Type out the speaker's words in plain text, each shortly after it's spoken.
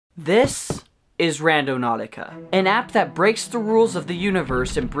This is Randonautica, an app that breaks the rules of the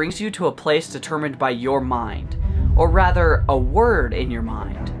universe and brings you to a place determined by your mind, or rather, a word in your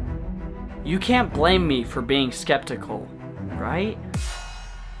mind. You can't blame me for being skeptical, right?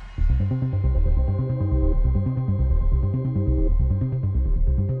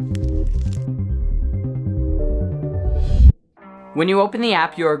 When you open the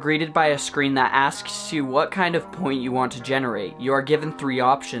app, you are greeted by a screen that asks you what kind of point you want to generate. You are given three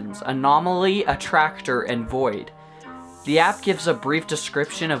options: anomaly, attractor, and void. The app gives a brief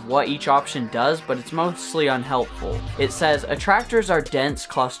description of what each option does, but it's mostly unhelpful. It says attractors are dense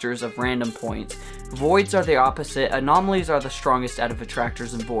clusters of random points. Voids are the opposite. Anomalies are the strongest out of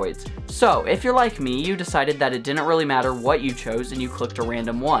attractors and voids. So, if you're like me, you decided that it didn't really matter what you chose and you clicked a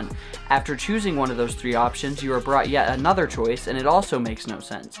random one. After choosing one of those three options, you are brought yet another choice, and it also makes no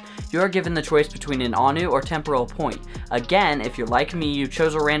sense. You are given the choice between an Anu or temporal point. Again, if you're like me, you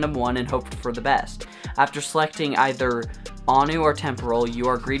chose a random one and hoped for the best. After selecting either Anu or temporal, you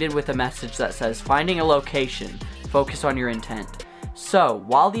are greeted with a message that says, finding a location, focus on your intent. So,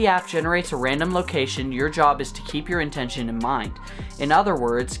 while the app generates a random location, your job is to keep your intention in mind. In other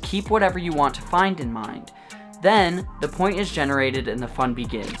words, keep whatever you want to find in mind. Then, the point is generated and the fun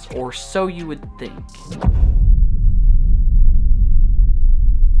begins, or so you would think.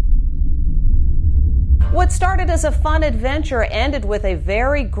 What started as a fun adventure ended with a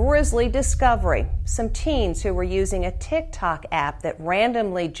very grisly discovery. Some teens who were using a TikTok app that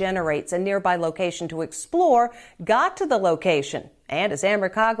randomly generates a nearby location to explore got to the location. And as Amber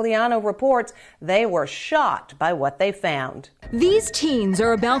Cogliano reports, they were shocked by what they found. These teens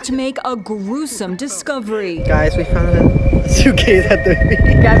are about to make a gruesome discovery. Guys, we found a suitcase at the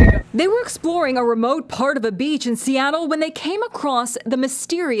beach. They were exploring a remote part of a beach in Seattle when they came across the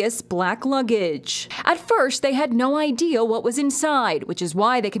mysterious black luggage. At first, they had no idea what was inside, which is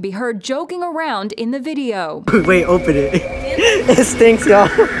why they can be heard joking around in the video. Wait, open it. It stinks, y'all.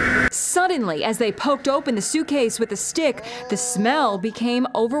 Suddenly, as they poked open the suitcase with a stick, the smell became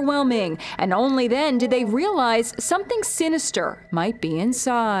overwhelming, and only then did they realize something sinister might be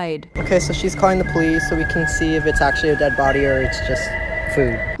inside. Okay, so she's calling the police so we can see if it's actually a dead body or it's just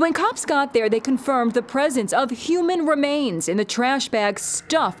food. When cops got there, they confirmed the presence of human remains in the trash bag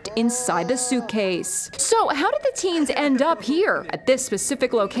stuffed inside the suitcase. So how did the teens end up here at this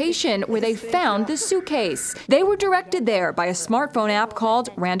specific location where they found the suitcase? They were directed there by a smartphone app called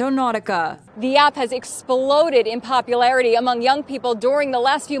Randonautica. The app has exploded in popularity among young people during the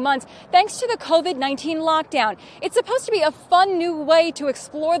last few months thanks to the COVID-19 lockdown. It's supposed to be a fun new way to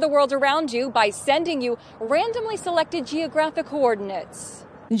explore the world around you by sending you randomly selected geographic coordinates.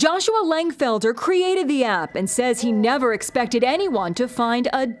 Joshua Langfelder created the app and says he never expected anyone to find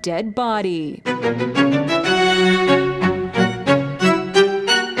a dead body.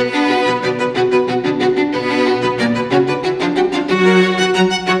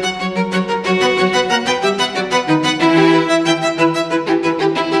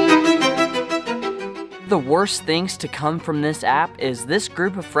 The worst things to come from this app is this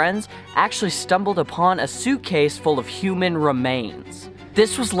group of friends actually stumbled upon a suitcase full of human remains.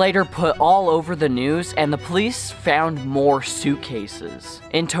 This was later put all over the news, and the police found more suitcases.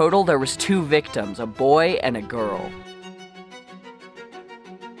 In total, there was 2 victims, a boy and a girl.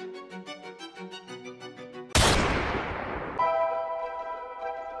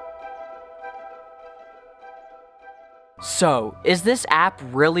 So, is this app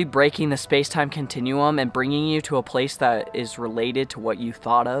really breaking the space-time continuum and bringing you to a place that is related to what you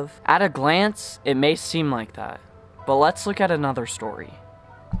thought of? At a glance, it may seem like that, but let's look at another story.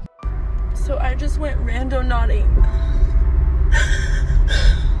 So I just went randonauting.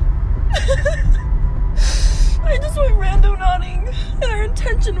 I just went randonauting, and our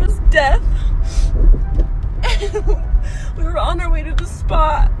intention was death. And we were on our way to the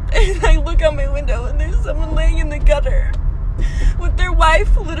spot, and I look out my window, and there's someone laying in the gutter with their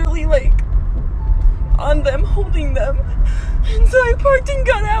wife literally like on them, holding them. And so I parked and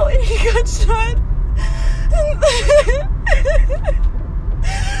got out, and he got shot.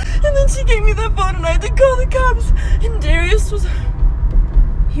 And then she gave me the phone, and I had to call the cops. And Darius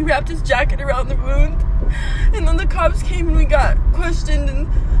he wrapped his jacket around the wound. And then the cops came, and we got questioned, and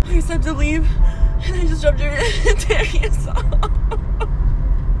I just had to leave. And I just dropped Darius off.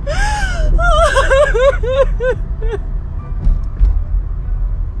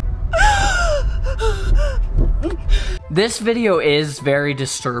 This video is very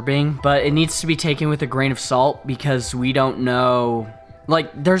disturbing, but it needs to be taken with a grain of salt because we don't know,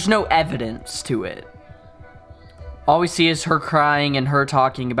 there's no evidence to it. All we see is her crying and her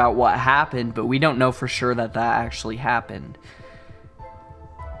talking about what happened, but we don't know for sure that that actually happened.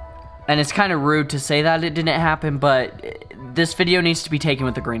 And it's kind of rude to say that it didn't happen, but this video needs to be taken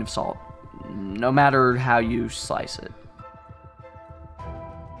with a grain of salt, no matter how you slice it.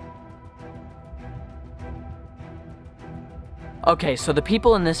 Okay, so the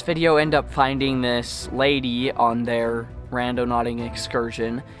people in this video end up finding this lady on their randonauting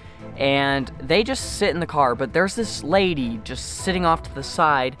excursion, and they just sit in the car, but there's this lady just sitting off to the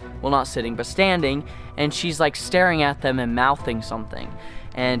side, well, not sitting, but standing, and she's like staring at them and mouthing something,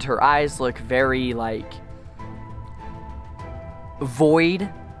 and her eyes look very like void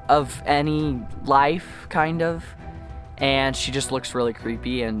of any life, kind of, and she just looks really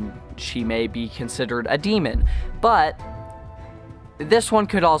creepy, and she may be considered a demon, but this one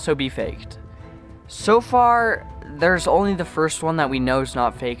could also be faked. So far, there's only the first one that we know is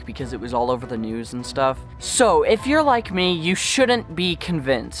not fake because it was all over the news and stuff. So, if you're like me, you shouldn't be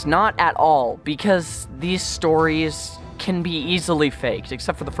convinced. Not at all, because these stories can be easily faked,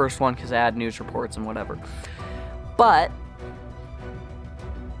 except for the first one because it had news reports and whatever. But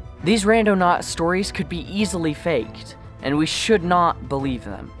these randonaut stories could be easily faked, and we should not believe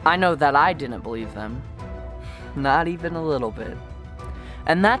them. I know that I didn't believe them. Not even a little bit.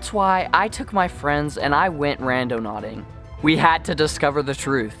 And that's why I took my friends and I went randonauting. We had to discover the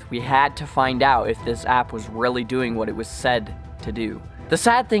truth. We had to find out if this app was really doing what it was said to do. The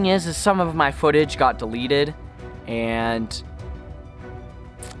sad thing is some of my footage got deleted, and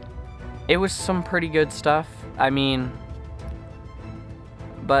it was some pretty good stuff. I mean,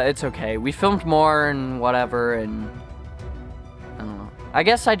 but it's okay. We filmed more and whatever, and I don't know. I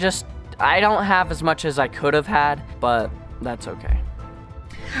guess I don't have as much as I could have had, but that's okay.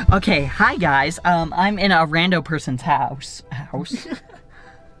 Okay, hi guys. I'm in a rando person's house.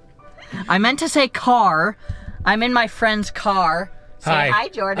 I meant to say car. I'm in my friend's car. Say hi,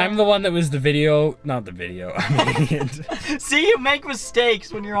 Jordan. I'm the one that was the video, not the video. I'm an idiot. See, you make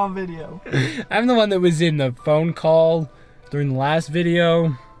mistakes when you're on video. I'm the one that was in the phone call during the last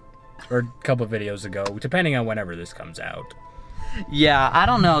video, or a couple videos ago, depending on whenever this comes out. Yeah, I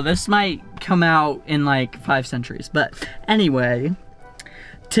don't know. This might come out in like 5 centuries. But anyway,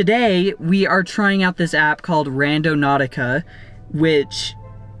 today we are trying out this app called Randonautica, which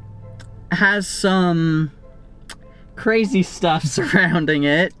has some crazy stuff surrounding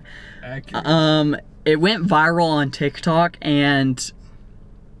it. Accurate. It went viral on TikTok, and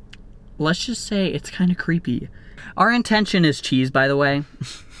let's just say it's kind of creepy. Our intention is cheese, by the way.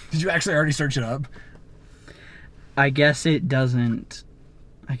 Did you actually already search it up? I guess it doesn't.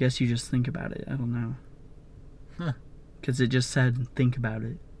 I guess you just think about it. I don't know. Huh. Because it just said, think about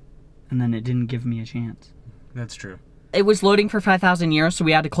it. And then it didn't give me a chance. That's true. It was loading for 5,000 years, so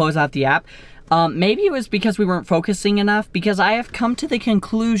we had to close out the app. Maybe it was because we weren't focusing enough, because I have come to the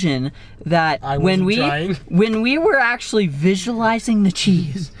conclusion that when we were actually visualizing the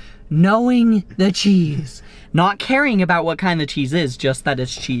cheese, knowing the cheese, not caring about what kind the cheese is, just that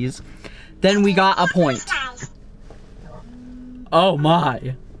it's cheese, then we got a point. Oh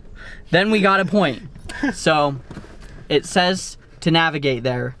my. Then we got a point. So, it says to navigate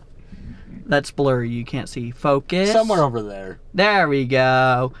there. That's blurry, you can't see. Focus. Somewhere over there. There we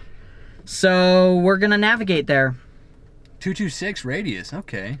go. So, we're gonna navigate there. 226 radius,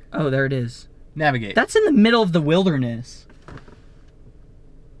 okay. Oh, there it is. Navigate. That's in the middle of the wilderness.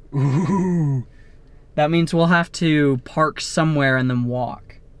 Ooh. That means we'll have to park somewhere and then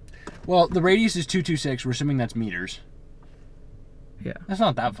walk. Well, the radius is 226. We're assuming that's meters. Yeah. That's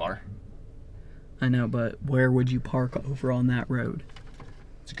not that far. I know, but where would you park over on that road?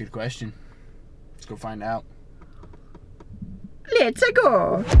 That's a good question. Let's go find out. Let's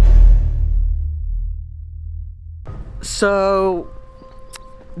go. So,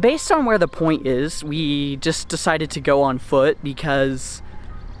 based on where the point is, we just decided to go on foot because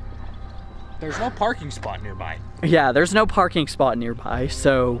there's no parking spot nearby. Yeah, there's no parking spot nearby,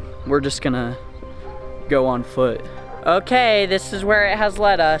 so we're just gonna go on foot. Okay, this is where it has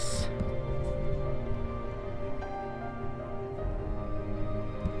led us.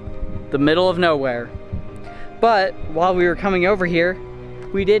 The middle of nowhere. But while we were coming over here,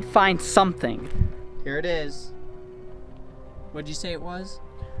 we did find something. Here it is. What'd you say it was?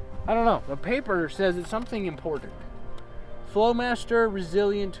 I don't know. The paper says it's something important. Flowmaster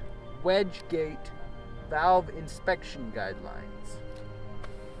Resilient Wedge Gate Valve Inspection Guidelines.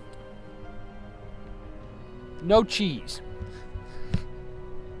 No cheese.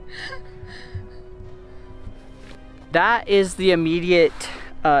 That is the immediate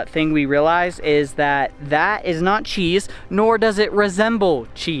thing we realize, is that is not cheese, nor does it resemble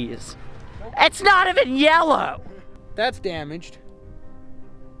cheese. It's not even yellow. That's damaged.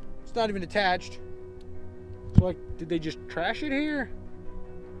 It's not even attached. So, like, did they just trash it here?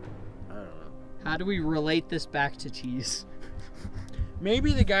 How do we relate this back to cheese?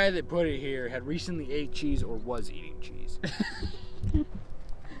 Maybe the guy that put it here had recently ate cheese or was eating cheese.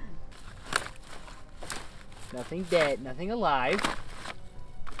 Nothing dead, nothing alive.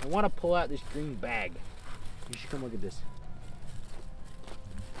 I want to pull out this green bag. You should come look at this.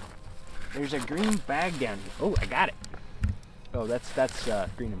 There's a green bag down here. Oh, I got it. Oh, that's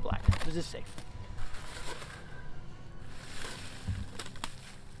green and black. What does this say?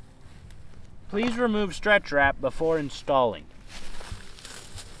 Please remove stretch wrap before installing.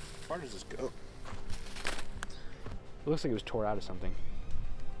 How far does this go? It looks like it was tore out of something.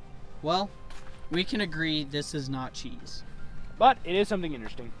 Well, we can agree this is not cheese. But it is something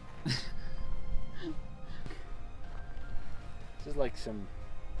interesting. This is like some...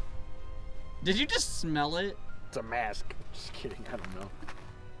 Did you just smell it? It's a mask. Just kidding, I don't know.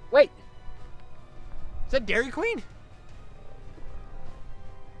 Wait! Is that Dairy Queen?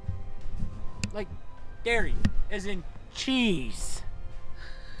 Like, dairy, as in cheese.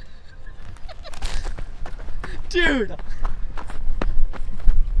 Dude!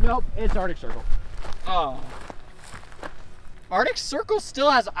 Nope, it's Arctic Circle. Oh. Arctic Circle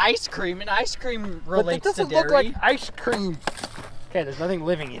still has ice cream, and ice cream relates to dairy. But it doesn't look like ice cream. Okay, there's nothing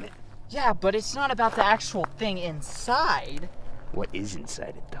living in it. Yeah, but it's not about the actual thing inside. What is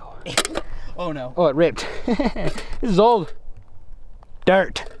inside it, though? Oh, no. Oh, it ripped. This is old.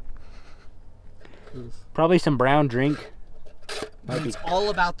 Dirt. Probably some brown drink. It's all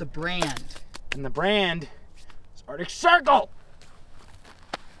about the brand. And the brand is Arctic Circle.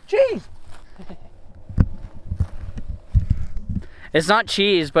 Cheese. It's not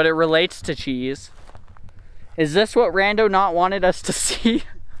cheese, but it relates to cheese. Is this what Randonautica wanted us to see?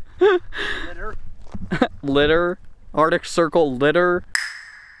 Litter. Litter. Arctic Circle litter.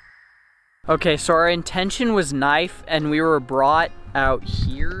 Okay, so our intention was knife, and we were brought out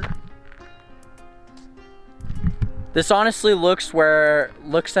here. This honestly looks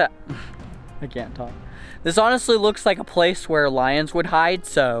at I can't talk. This honestly looks like a place where lions would hide,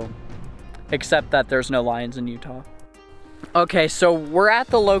 so except that there's no lions in Utah. Okay, so we're at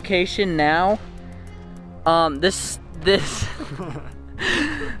the location now. This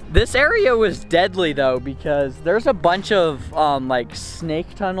this area was deadly though, because there's a bunch of like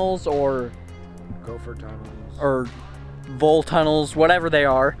snake tunnels or Gopher tunnels or vole tunnels, whatever they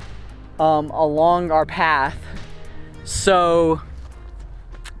are, along our path. So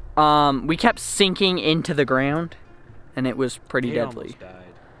we kept sinking into the ground, and it was pretty deadly. Almost died.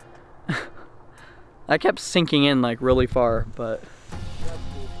 I kept sinking in like really far, but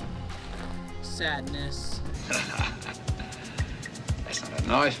sadness. That's not a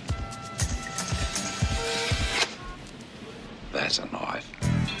knife. That's a knife.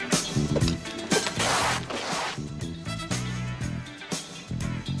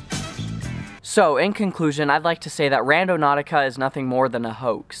 So, in conclusion, I'd like to say that Randonautica is nothing more than a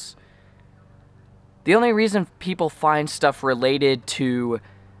hoax. The only reason people find stuff related to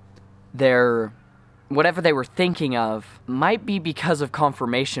their whatever they were thinking of might be because of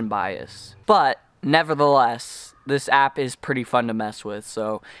confirmation bias. But, nevertheless, this app is pretty fun to mess with,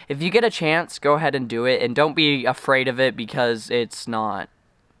 so if you get a chance, go ahead and do it, and don't be afraid of it because it's not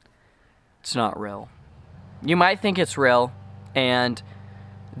real. You might think it's real, and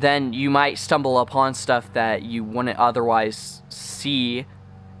then you might stumble upon stuff that you wouldn't otherwise see,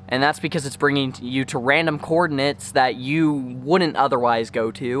 and that's because it's bringing you to random coordinates that you wouldn't otherwise go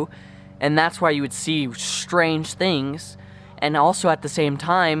to, and that's why you would see strange things. And also at the same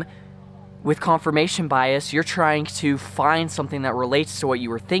time, with confirmation bias, you're trying to find something that relates to what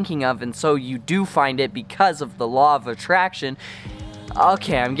you were thinking of, and so you do find it because of the law of attraction.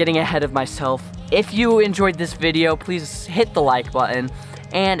 Okay, I'm getting ahead of myself. If you enjoyed this video, please hit the like button.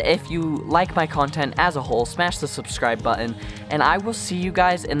 And if you like my content as a whole, smash the subscribe button. And I will see you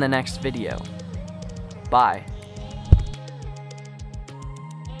guys in the next video. Bye.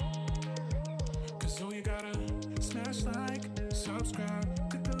 Smash like, subscribe,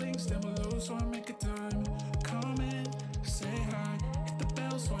 click the links down below so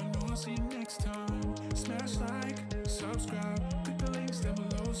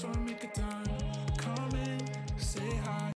I make it